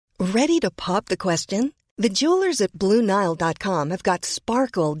Ready to pop the question? The jewelers at BlueNile.com have got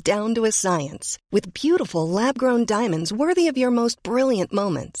sparkle down to a science with beautiful lab-grown diamonds worthy of your most brilliant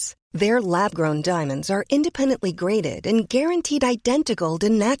moments. Their lab-grown diamonds are independently graded and guaranteed identical to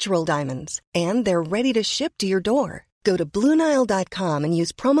natural diamonds, and they're ready to ship to your door. Go to BlueNile.com and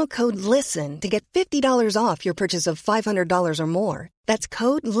use promo code LISTEN to get $50 off your purchase of $500 or more. That's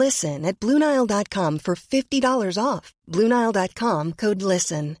code LISTEN at BlueNile.com for $50 off. BlueNile.com, code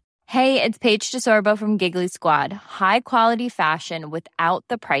LISTEN. Hey, it's Paige DeSorbo from Giggly Squad. High quality fashion without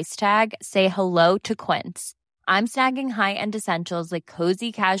the price tag. Say hello to Quince. I'm snagging high-end essentials like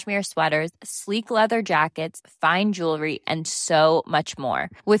cozy cashmere sweaters, sleek leather jackets, fine jewelry, and so much more.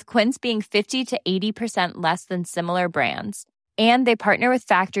 With Quince being 50 to 80% less than similar brands. And they partner with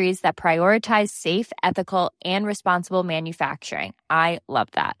factories that prioritize safe, ethical, and responsible manufacturing. I love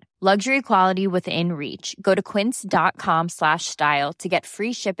that. Luxury quality within reach. Go to quince.com/style to get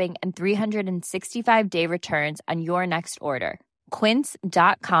free shipping and 365-day returns on your next order.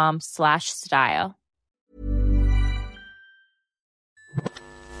 Quince.com/style.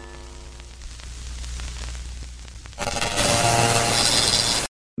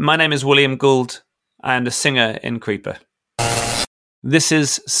 My name is William Gould. I am the singer in Creeper. This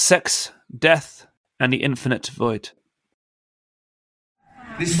is Sex, Death, and the Infinite Void.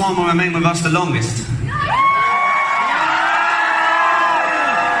 This one will remain with us the longest.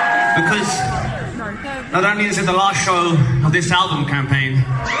 Because not only is it the last show of this album campaign, it is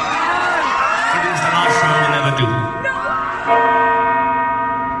the last show we'll ever do.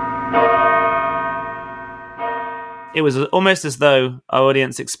 It was almost as though our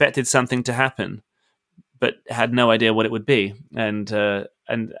audience expected something to happen, but had no idea what it would be. And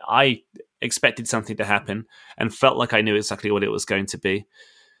I expected something to happen and felt like I knew exactly what it was going to be.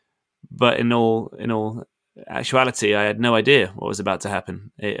 But in all actuality, I had no idea what was about to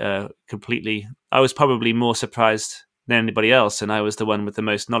happen. I was probably more surprised than anybody else, and I was the one with the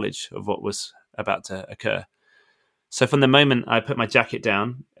most knowledge of what was about to occur. So from the moment I put my jacket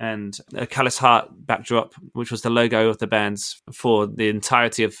down and a Callous Heart backdrop, which was the logo of the bands for the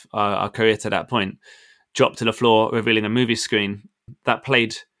entirety of our career to that point, dropped to the floor, revealing a movie screen that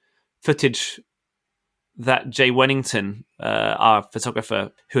played footage that Jay Wennington, our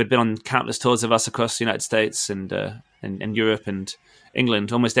photographer, who had been on countless tours of us across the United States and Europe and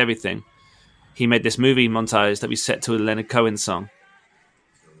England, almost everything, he made this movie montage that we set to a Leonard Cohen song.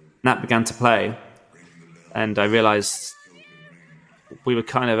 And that began to play, and I realized we were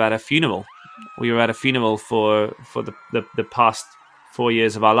kind of at a funeral. We were at a funeral for the past 4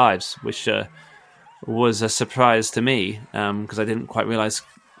 years of our lives, which was a surprise to me because I didn't quite realize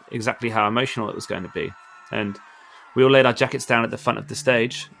exactly how emotional it was going to be. And we all laid our jackets down at the front of the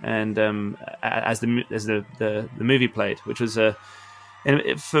stage, and as the movie played, which was for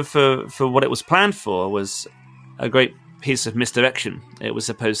what it was planned for, was a great piece of misdirection. It was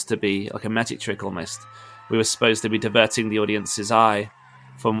supposed to be like a magic trick almost. We were supposed to be diverting the audience's eye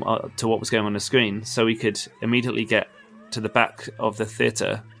from to what was going on the screen, so we could immediately get to the back of the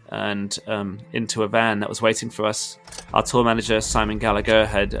theatre and into a van that was waiting for us. Our tour manager, Simon Gallagher,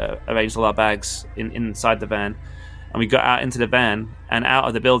 had arranged all our bags inside the van, and we got out into the van and out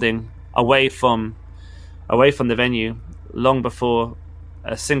of the building, away from the venue, long before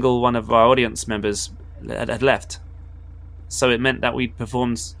a single one of our audience members had left. So it meant that we'd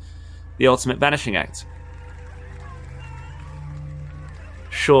performed the ultimate vanishing act.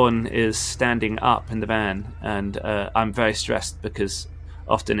 Sean is standing up in the van, and I'm very stressed because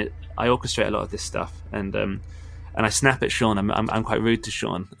often I orchestrate a lot of this stuff, and I snap at Sean. I'm quite rude to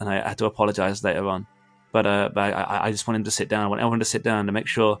Sean, and I had to apologize later on. But I just want him to sit down. I want everyone to sit down to make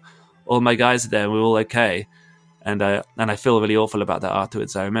sure all my guys are there and we're all okay. And I feel really awful about that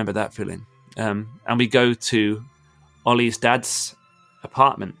afterwards. I remember that feeling. And we go to Ollie's dad's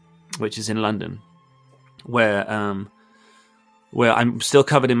apartment, which is in London, where I'm still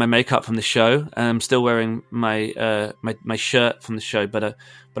covered in my makeup from the show, and I'm still wearing my my shirt from the show, but I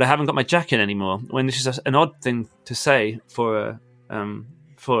haven't got my jacket anymore. When this is an odd thing to say for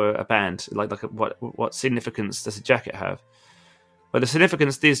a band, like what significance does a jacket have? But the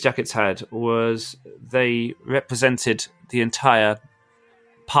significance these jackets had was they represented the entire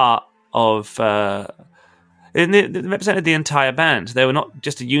part of. They represented the entire band. They were not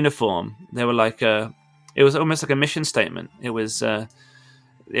just a uniform. They were like it was almost like a mission statement. It was the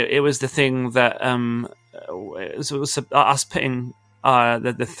thing that it was us putting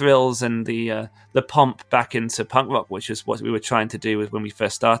the thrills and the pomp back into punk rock, which is what we were trying to do when we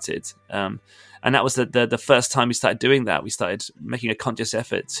first started. And that was the first time we started doing that. We started making a conscious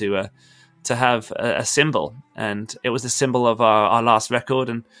effort to have a symbol, and it was the symbol of our last record.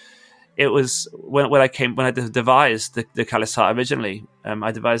 And it was when I devised the Calis Heart originally.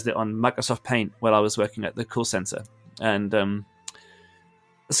 I devised it on Microsoft Paint while I was working at the call center, and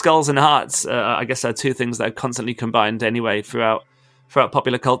skulls and hearts, I guess, are two things that are constantly combined anyway throughout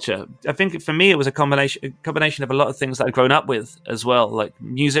popular culture. I think for me it was a combination of a lot of things that I'd grown up with as well. Like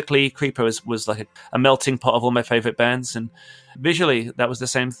musically, Creeper was like a melting pot of all my favorite bands, and visually that was the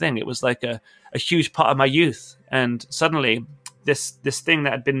same thing. It was like a huge part of my youth, and suddenly this thing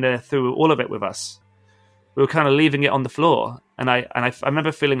that had been there through all of it with us, we were kind of leaving it on the floor, and I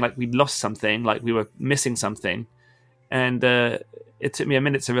remember feeling like we'd lost something, like we were missing something, and it took me a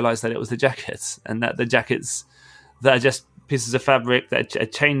minute to realize that it was the jackets, and that the jackets that are just pieces of fabric that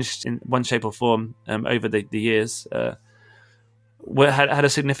had changed in one shape or form over the years had a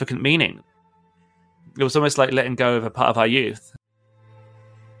significant meaning. It was almost like letting go of a part of our youth,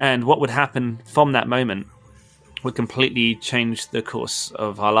 and what would happen from that moment would completely change the course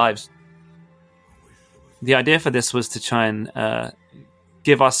of our lives. The idea for this was to try and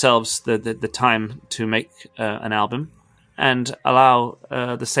give ourselves the time to make an album and allow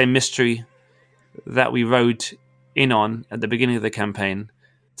the same mystery that we rode in on at the beginning of the campaign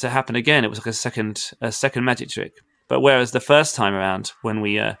to happen again. It was like a second magic trick. But whereas the first time around, when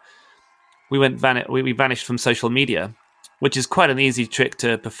we vanished from social media, which is quite an easy trick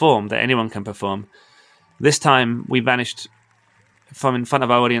to perform, that anyone can perform, this time we vanished from in front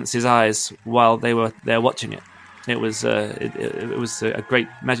of our audience's eyes while they were there watching it. It was a great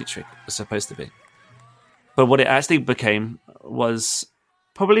magic trick. It was supposed to be. But what it actually became was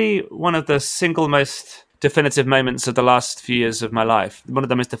probably one of the single most definitive moments of the last few years of my life. One of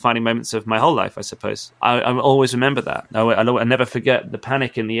the most defining moments of my whole life, I suppose. I always remember that. I never forget the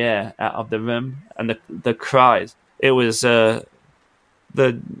panic in the air out of the room and the cries. It was the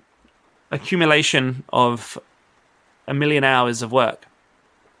accumulation of a million hours of work,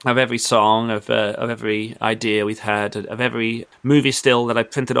 of every song, of every idea we've had, of every movie still that I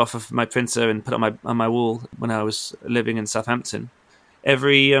printed off of my printer and put on my wall when I was living in Southampton.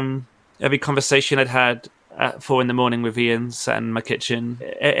 Every conversation I'd had at 4 a.m. with Ian, sat in my kitchen.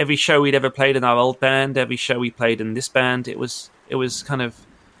 Every show we'd ever played in our old band, every show we played in this band, it was kind of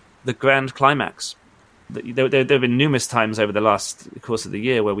the grand climax. There have been numerous times over the last course of the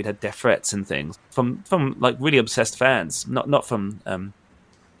year where we'd had death threats and things from like really obsessed fans, not from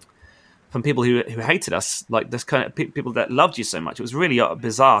people who hated us, like this kind of people that loved you so much. It was really a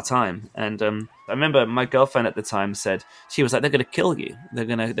bizarre time, and I remember my girlfriend at the time said, she was like, "They're going to kill you. They're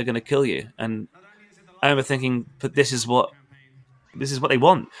going to kill you." And I remember thinking, but this is what they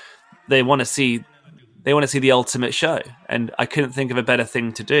want. They want to see the ultimate show, and I couldn't think of a better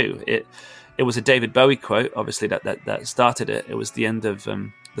thing to do. It was a David Bowie quote, obviously that started it. It was the end of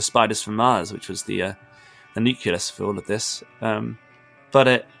the Spiders from Mars, which was the nucleus for all of this.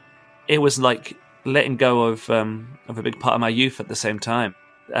 But it was like letting go of a big part of my youth at the same time.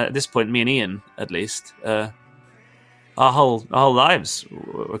 At this point, me and Ian, at least, our whole lives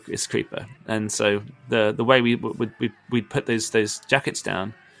is Creeper, and so the way we'd put those jackets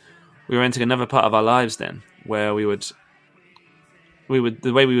down, we were entering another part of our lives then, where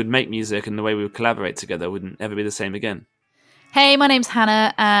the way we would make music and the way we would collaborate together wouldn't ever be the same again. Hey, my name's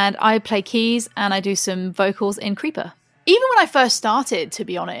Hannah, and I play keys and I do some vocals in Creeper. Even when I first started, to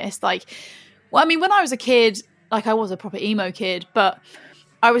be honest, when I was a kid, I was a proper emo kid, but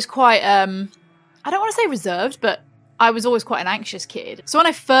I was quite, I don't want to say reserved, but I was always quite an anxious kid. So when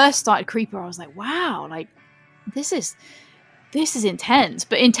I first started Creeper, I was like, wow, this is intense,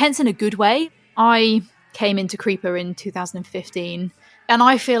 but intense in a good way. I came into Creeper in 2015, and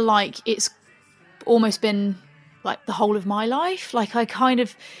I feel like it's almost been like the whole of my life.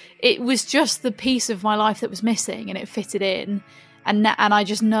 It was just the piece of my life that was missing, and it fitted in. And I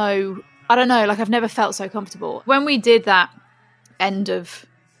just know, I don't know, I've never felt so comfortable. When we did that end of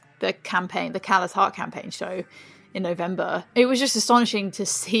the campaign, the Calis Heart campaign show in November, it was just astonishing to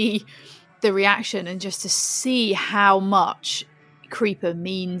see the reaction and just to see how much Creeper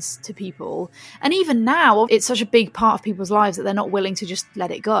means to people. And even now, it's such a big part of people's lives that they're not willing to just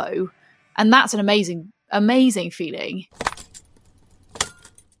let it go. And that's an amazing feeling.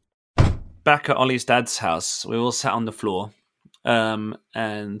 Back at Ollie's dad's house, we all sat on the floor,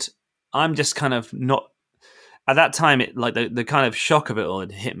 and I'm just kind of not. At that time, the kind of shock of it all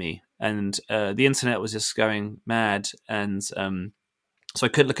had hit me, and the internet was just going mad, and so I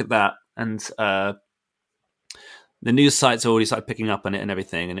could look at that, and the news sites already started picking up on it and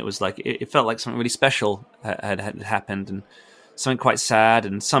everything, and it was like it felt like something really special had happened, and something quite sad.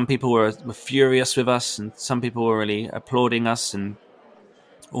 And some people were furious with us, and some people were really applauding us and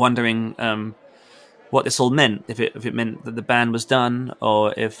wondering what this all meant. If it meant that the band was done,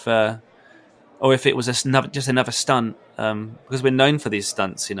 or if it was just another stunt, because we're known for these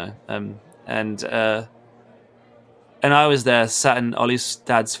stunts, you know. And I was there, sat in Ollie's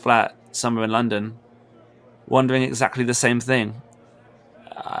dad's flat somewhere in London, wondering exactly the same thing.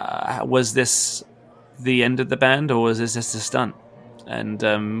 Was this the end of the band, or was this just a stunt? And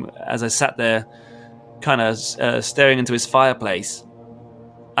as I sat there, kind of staring into his fireplace,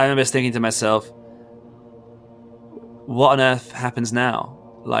 I remember thinking to myself, what on earth happens now?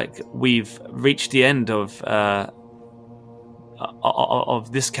 Like, we've reached the end of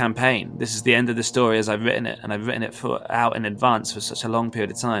this campaign. This is the end of the story as I've written it, and I've written it out in advance for such a long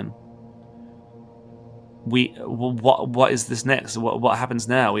period of time. What is this next? What happens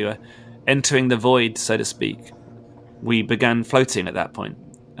now? We were entering the void, so to speak. We began floating at that point,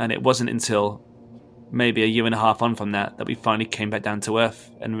 and it wasn't until maybe a year and a half on from that we finally came back down to earth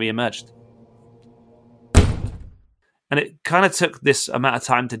and re-emerged. And it kind of took this amount of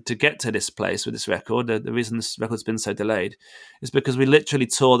time to get to this place with this record. The reason this record's been so delayed is because we literally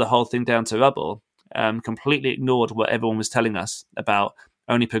tore the whole thing down to rubble, completely ignored what everyone was telling us about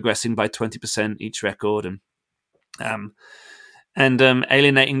only progressing by 20% each record, and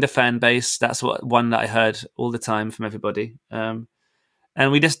alienating the fan base. That's one that I heard all the time from everybody.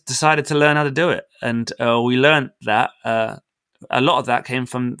 And we just decided to learn how to do it. And we learned that a lot of that came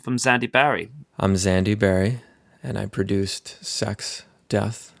from Zandy Barry. I'm Zandy Barry, and I produced Sex,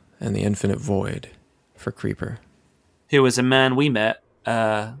 Death, and the Infinite Void for Creeper. He was a man we met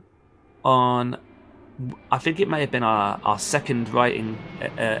on, I think it may have been our second writing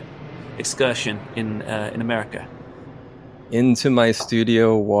excursion in America. Into my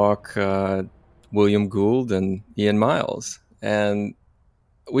studio walk William Gould and Ian Miles, and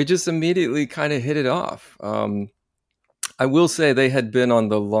we just immediately kind of hit it off. I will say they had been on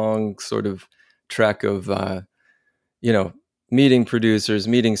the long sort of trek of, meeting producers,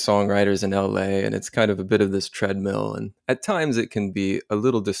 meeting songwriters in LA, and it's kind of a bit of this treadmill. And at times it can be a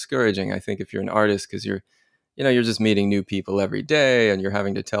little discouraging, I think, if you're an artist, because you're just meeting new people every day, and you're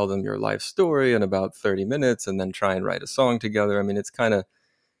having to tell them your life story in about 30 minutes and then try and write a song together. I mean,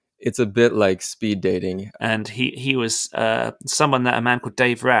 it's a bit like speed dating. And he was someone that a man called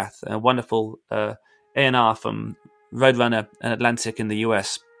Dave Rath, a wonderful A&R from Roadrunner and Atlantic in the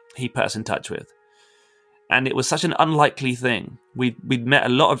US, he put us in touch with. And it was such an unlikely thing. We'd met a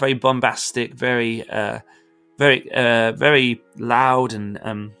lot of very bombastic, very loud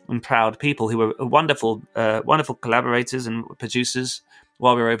and proud people who were wonderful collaborators and producers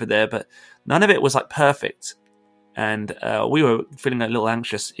while we were over there, but none of it was like perfect. And we were feeling a little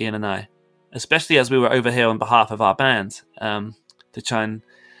anxious, Ian and I, especially as we were over here on behalf of our band, to try and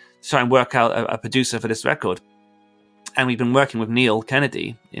work out a producer for this record. And we've been working with Neil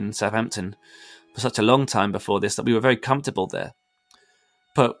Kennedy in Southampton for such a long time before this that we were very comfortable there.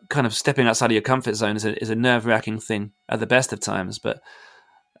 But kind of stepping outside of your comfort zone is a nerve-wracking thing at the best of times. But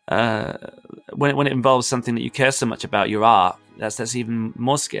when it involves something that you care so much about, your art, that's even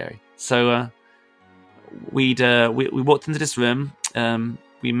more scary. So we walked into this room.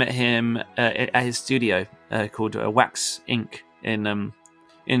 We met him at his studio called Wax Inc.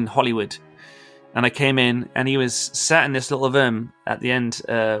 in Hollywood. And I came in, and he was sat in this little room at the end,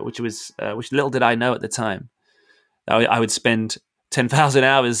 which little did I know at the time, I would spend 10,000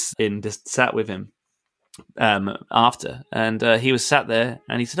 hours in just sat with him after. And he was sat there,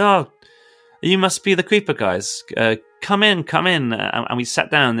 and he said, "Oh, you must be the Creeper guys. Come in." And we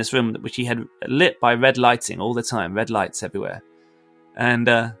sat down in this room, which he had lit by red lighting all the time, red lights everywhere. And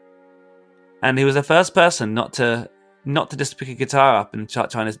he was the first person not to just pick a guitar up and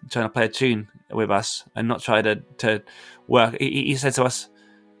trying to play a tune with us, and not try to work. He said to us,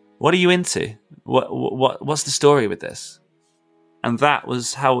 "What are you into? What's the story with this?" And that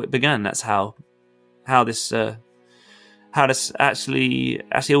was how it began. That's how this actually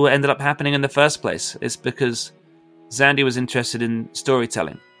all ended up happening in the first place. It's because Zandy was interested in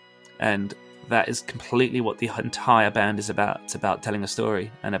storytelling, and that is completely what the entire band is about. It's about telling a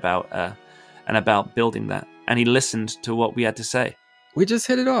story and about building that. And he listened to what we had to say. We just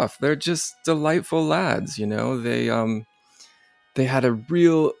hit it off. They're just delightful lads, They had a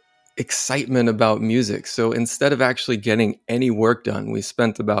real excitement about music. So instead of actually getting any work done, we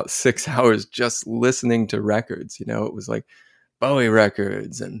spent about 6 hours just listening to records. It was like Bowie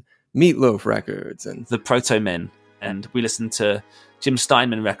records and Meatloaf records and the Proto-Men. And we listened to Jim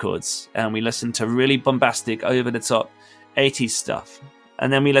Steinman records, and we listened to really bombastic, over-the-top 80s stuff.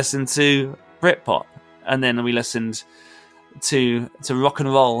 And then we listened to Britpop. And then we listened to rock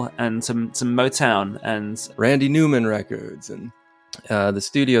and roll and some Motown and Randy Newman records and the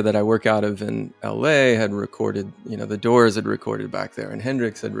studio that I work out of in LA had recorded, the Doors had recorded back there and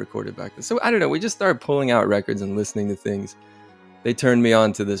Hendrix had recorded back there. So I don't know, we just started pulling out records and listening to things. They turned me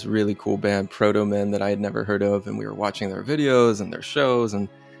on to this really cool band, Proto-Men, that I had never heard of. And we were watching their videos and their shows. And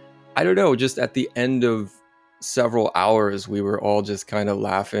I don't know, just at the end of several hours, we were all just kind of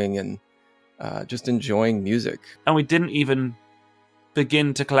laughing and just enjoying music. And we didn't even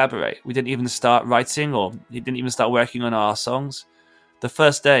begin to collaborate. We didn't even start writing, or he didn't even start working on our songs. The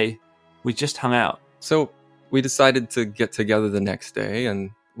first day, we just hung out. So we decided to get together the next day, and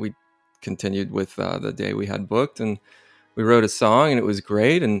we continued with the day we had booked, and we wrote a song, and it was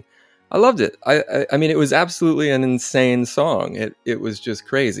great, and I loved it. I mean, it was absolutely an insane song. It was just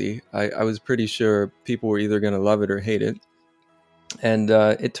crazy. I was pretty sure people were either going to love it or hate it, and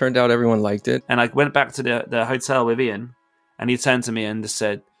it turned out everyone liked it. And I went back to the hotel with Ian, and he turned to me and just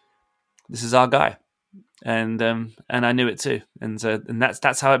said, "This is our guy." And I knew it too, and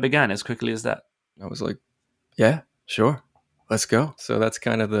that's how it began, as quickly as that. I was like, "Yeah, sure, let's go." So that's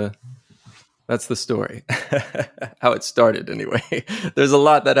kind of that's the story, how it started. Anyway, there's a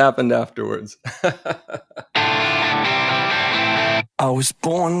lot that happened afterwards. I was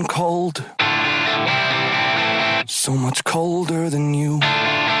born cold, so much colder than you.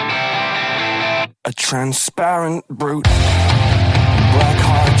 A transparent brute, black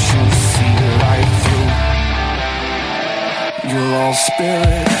heart you see right through. You're all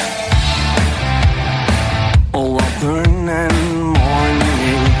spirit, all burn and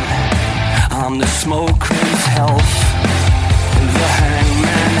morning. I'm the smoke craze health, the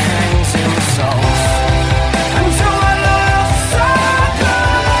hangman hangs himself. Until I look so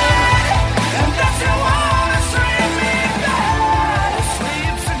good, and that's how I wanna sleep me down.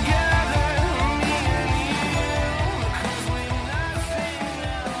 Sleep together, me and you, 'cause we've nothing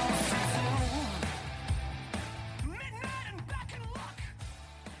else to do. Midnight and back in luck.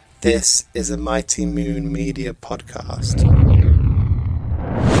 This is a Mighty Moon Media podcast.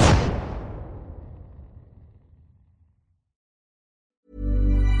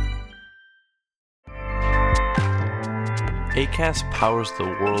 Acast powers the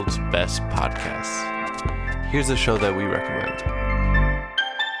world's best podcasts. Here's a show that we recommend.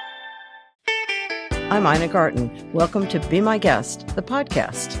 I'm Ina Garten. Welcome to Be My Guest, the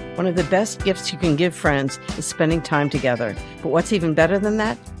podcast. One of the best gifts you can give friends is spending time together. But what's even better than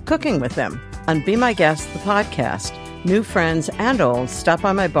that? Cooking with them. On Be My Guest, the podcast, new friends and old stop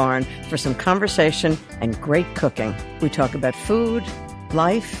by my barn for some conversation and great cooking. We talk about food,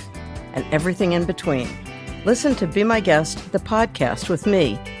 life, and everything in between. Listen to Be My Guest, the podcast with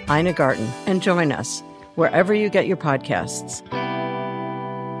me, Ina Garten, and join us wherever you get your podcasts.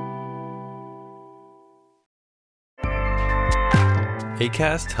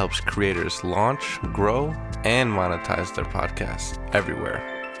 Acast helps creators launch, grow, and monetize their podcasts everywhere.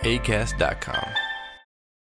 Acast.com.